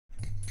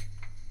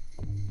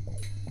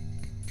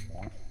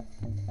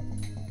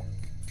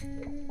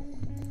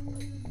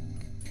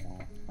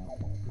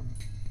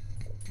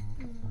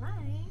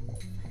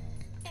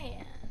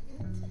And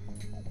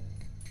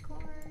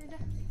record.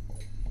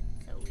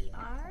 So we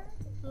are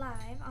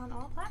live on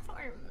all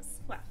platforms.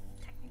 Well,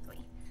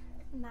 technically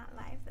not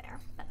live there,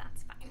 but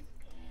that's fine.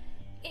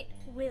 It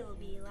will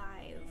be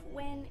live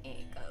when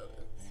it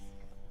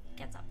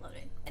gets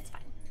uploaded. It's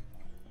fine.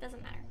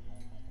 Doesn't matter.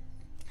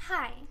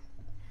 Hi.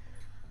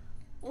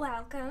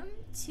 Welcome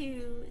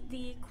to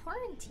the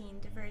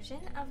quarantined version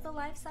of the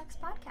Life Sucks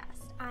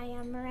podcast. I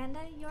am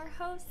Miranda, your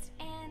host,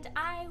 and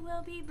I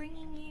will be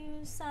bringing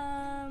you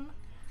some,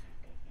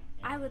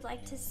 I would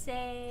like to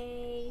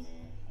say,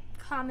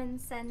 common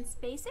sense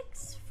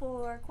basics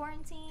for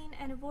quarantine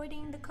and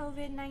avoiding the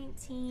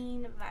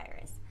COVID-19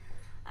 virus.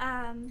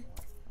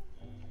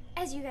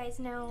 As you guys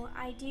know,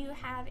 I do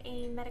have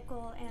a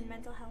medical and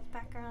mental health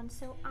background,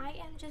 so I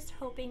am just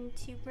hoping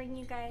to bring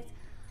you guys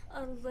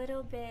a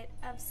little bit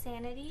of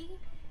sanity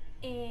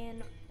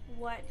in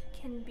what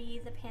can be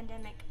the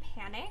pandemic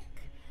panic.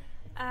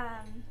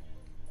 I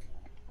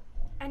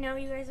know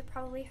you guys have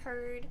probably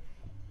heard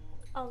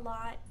a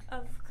lot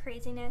of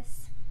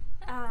craziness,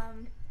 a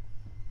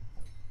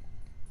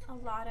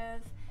lot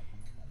of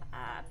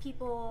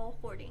people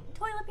hoarding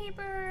toilet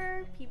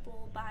paper,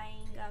 people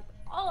buying up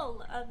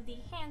all of the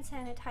hand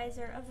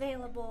sanitizer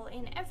available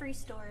in every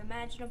store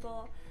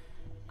imaginable,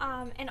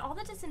 and all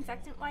the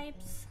disinfectant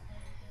wipes.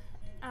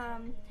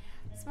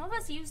 Some of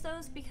us use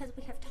those because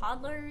we have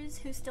toddlers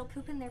who still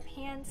poop in their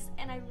pants,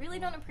 and I really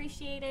don't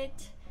appreciate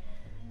it.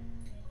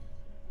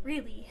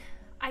 Really,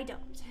 I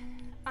don't.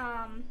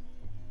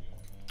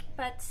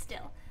 But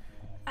still.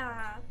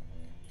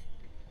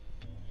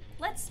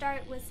 Let's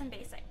start with some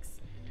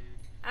basics.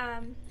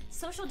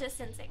 Social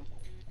distancing.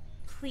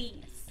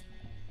 Please,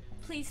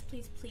 please,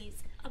 please,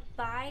 please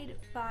abide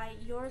by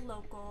your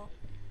local,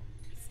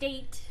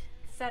 state,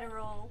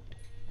 federal,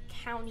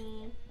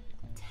 county,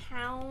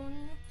 town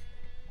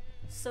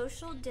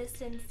social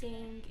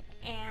distancing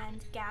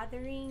and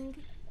gathering,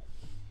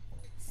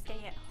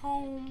 stay at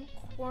home,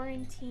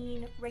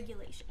 quarantine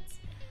regulations.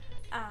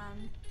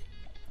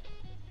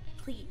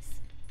 Please,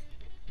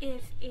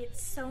 if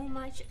it's so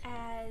much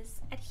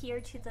as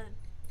adhere to the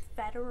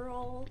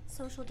federal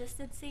social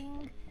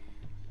distancing,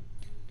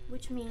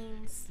 which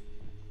means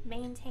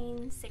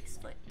maintain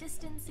 6-foot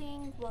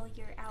distancing while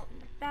you're out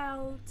and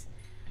about.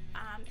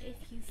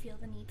 If you feel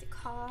the need to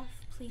cough,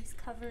 please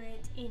cover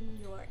it in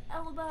your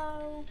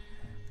elbow.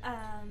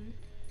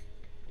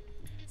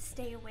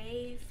 Stay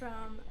away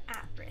from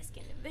at-risk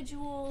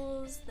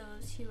individuals,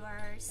 those who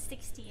are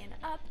 60 and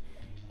up,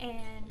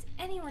 and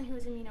anyone who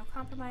is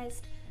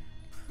immunocompromised.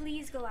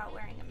 Please go out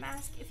wearing a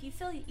mask. If you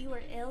feel you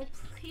are ill,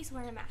 please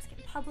wear a mask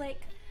in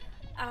public.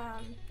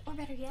 Or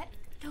better yet,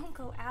 don't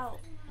go out.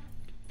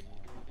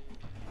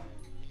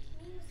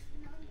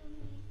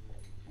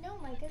 No,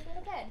 Micah, go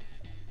to bed.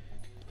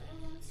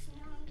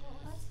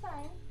 That's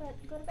fine, but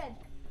go to bed.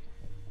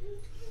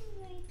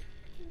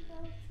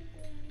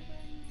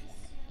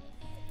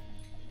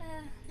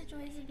 The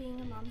joys of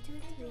being a mom to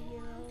a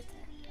 3-year-old.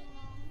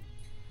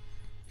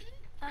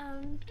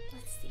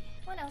 Let's see.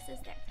 What else is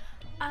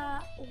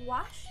there?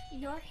 Wash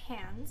your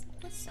hands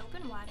with soap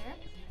and water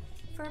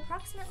for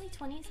approximately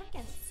 20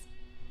 seconds.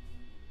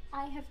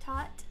 I have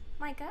taught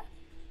Micah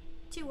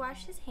to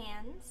wash his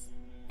hands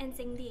and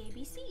sing the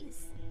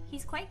ABCs.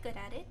 He's quite good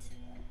at it.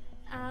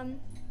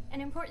 An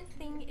important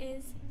thing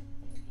is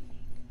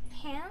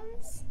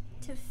hands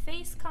to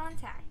face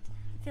contact.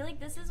 I feel like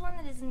this is one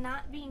that is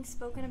not being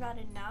spoken about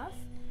enough.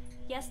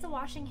 Yes, the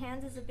washing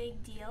hands is a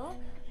big deal,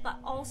 but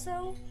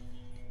also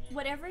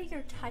whatever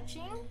you're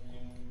touching,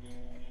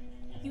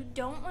 you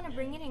don't want to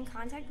bring it in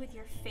contact with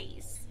your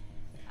face.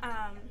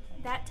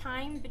 That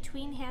time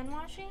between hand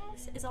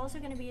washings is also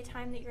going to be a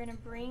time that you're going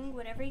to bring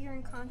whatever you're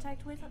in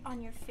contact with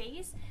on your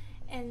face,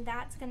 and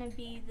that's going to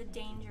be the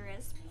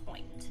dangerous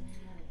point.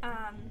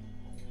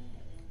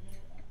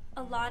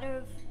 A lot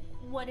of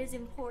what is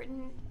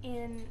important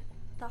in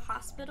the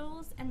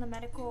hospitals and the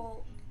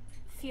medical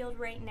field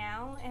right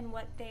now and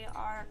what they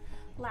are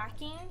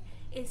lacking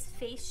is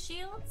face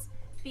shields,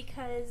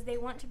 because they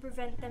want to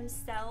prevent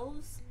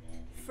themselves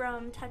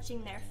from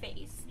touching their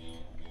face.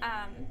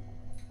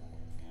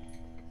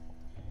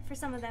 For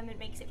some of them it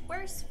makes it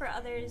worse, for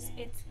others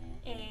it's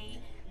a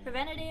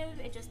preventative,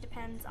 it just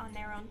depends on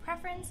their own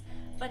preference,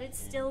 but it's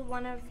still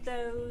one of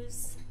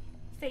those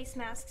face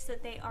masks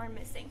that they are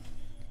missing.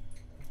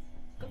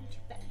 Go to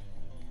bed.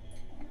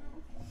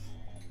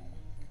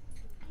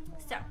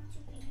 So,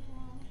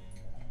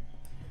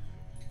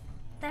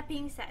 that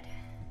being said,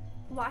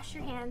 wash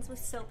your hands with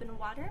soap and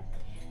water.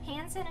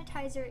 Hand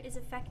sanitizer is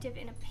effective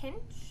in a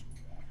pinch,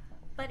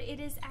 but it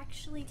is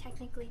actually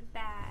technically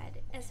bad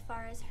as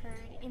far as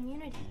herd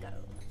immunity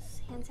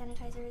goes. Hand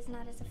sanitizer is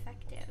not as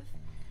effective.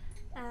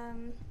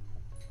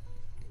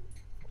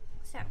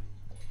 So,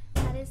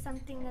 that is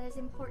something that is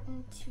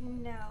important to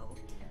know.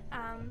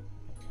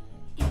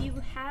 If you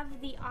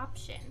have the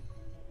option,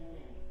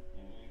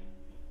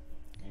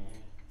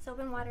 soap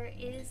and water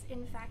is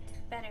in fact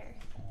better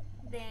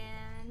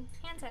than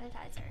hand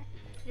sanitizer.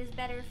 It is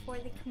better for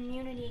the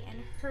community and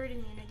herd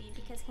immunity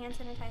because hand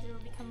sanitizer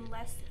will become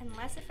less and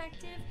less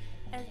effective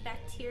as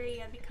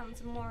bacteria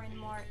becomes more and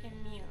more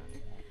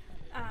immune.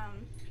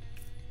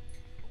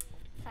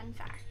 Fun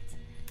fact.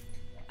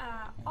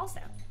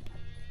 Also,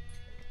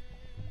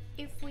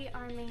 if we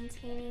are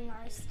maintaining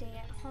our stay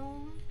at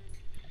home,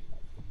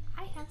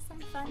 I have some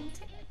fun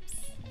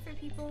tips for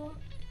people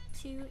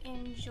to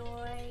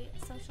enjoy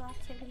social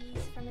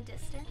activities from a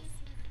distance.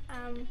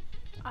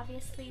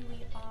 Obviously,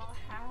 we all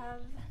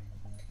have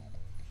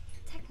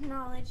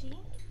technology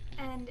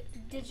and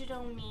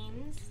digital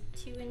means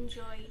to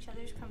enjoy each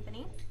other's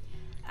company.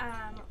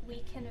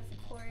 We can,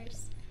 of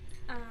course,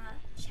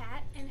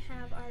 chat and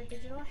have our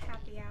digital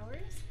happy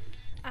hours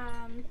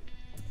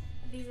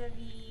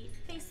vis-a-vis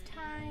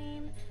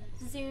FaceTime,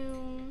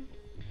 Zoom,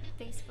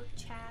 Facebook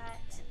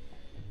chat,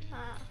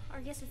 or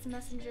I guess it's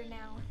Messenger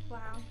now.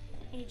 Wow,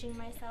 aging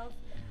myself.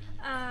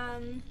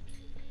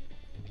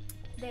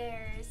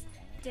 There's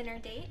dinner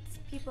dates.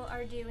 People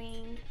are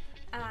doing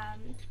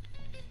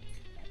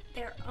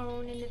their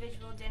own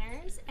individual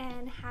dinners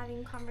and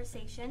having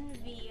conversation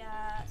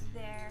via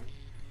their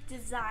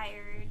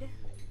desired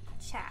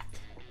chat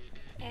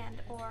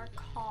and or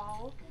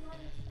call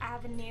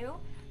avenue.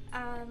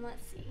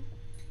 Let's see.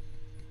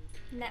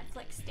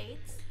 Netflix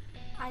dates.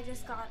 I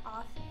just got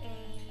off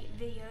a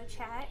video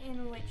chat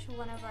in which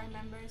one of our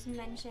members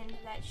mentioned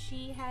that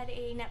she had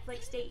a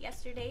Netflix date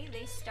yesterday.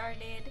 They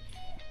started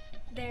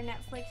their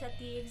Netflix at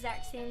the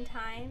exact same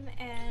time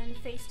and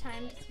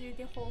FaceTimed through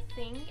the whole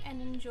thing and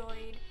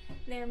enjoyed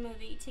their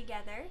movie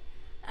together.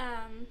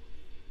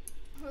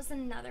 What was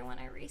another one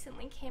I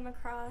recently came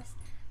across?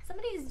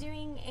 Somebody's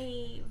doing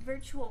a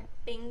virtual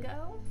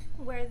bingo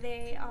where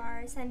they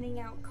are sending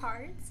out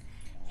cards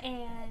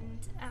and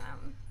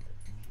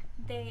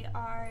they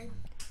are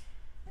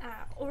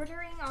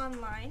ordering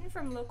online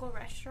from local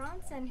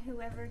restaurants, and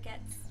whoever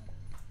gets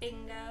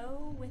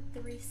bingo with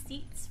the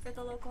receipts for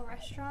the local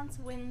restaurants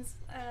wins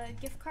a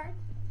gift card,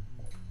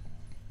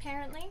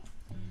 apparently.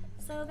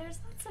 So there's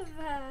lots of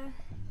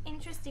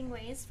interesting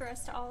ways for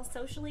us to all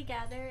socially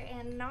gather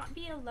and not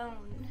be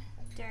alone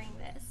during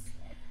this.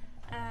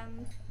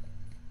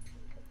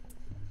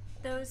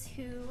 Those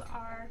who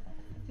are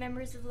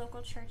members of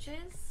local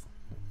churches,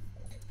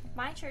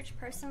 my church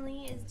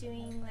personally is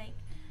doing like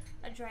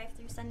a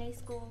drive-through Sunday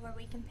school where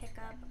we can pick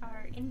up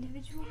our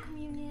individual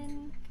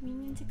communion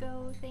to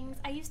go things.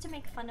 I used to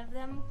make fun of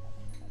them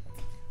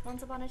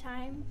once upon a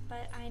time,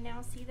 but I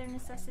now see their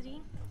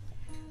necessity.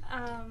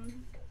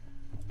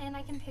 And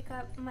I can pick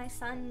up my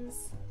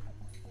son's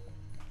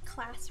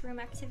classroom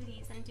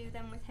activities and do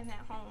them with him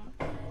at home.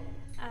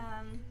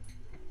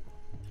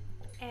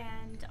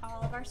 And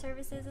all of our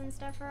services and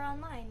stuff are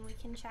online. We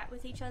can chat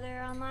with each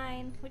other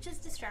online, which is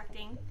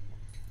distracting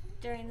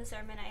during the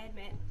sermon, I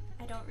admit.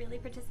 I don't really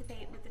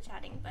participate with the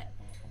chatting, but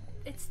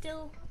it's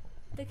still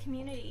the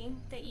community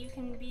that you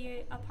can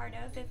be a part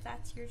of if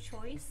that's your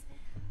choice.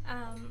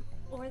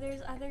 Or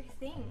there's other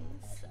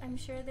things. I'm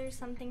sure there's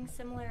something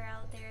similar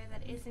out there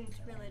that isn't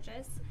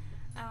religious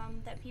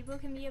that people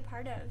can be a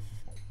part of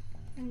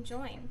and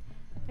join.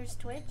 There's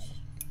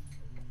Twitch.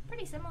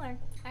 Pretty similar,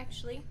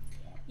 actually.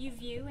 You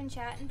view and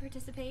chat and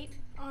participate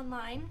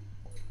online.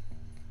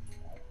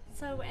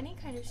 So any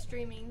kind of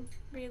streaming,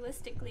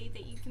 realistically,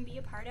 that you can be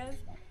a part of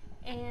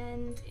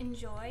and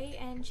enjoy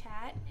and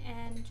chat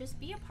and just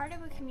be a part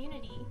of a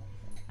community.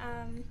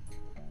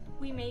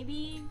 We may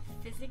be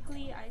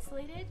physically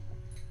isolated,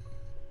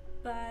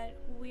 but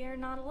we're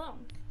not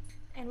alone,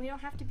 and we don't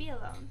have to be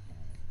alone.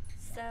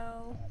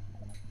 So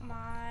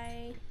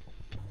my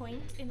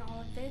point in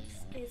all of this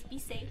is be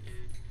safe.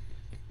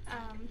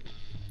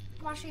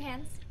 Wash your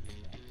hands.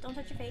 Don't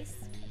touch your face.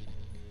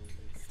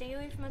 Stay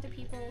away from other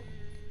people.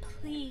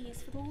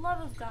 Please, for the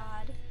love of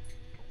God,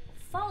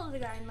 follow the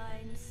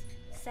guidelines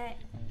set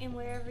in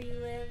wherever you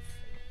live.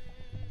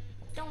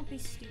 Don't be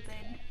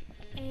stupid.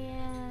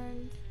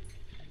 And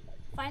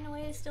find a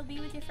way to still be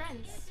with your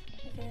friends,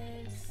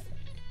 because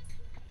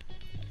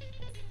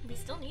we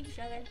still need each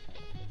other.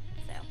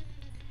 So,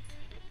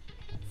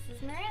 this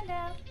is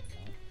Miranda,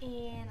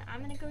 and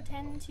I'm gonna go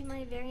tend to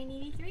my very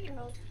needy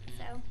 3-year-old.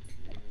 So,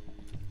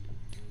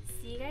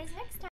 see you guys next time.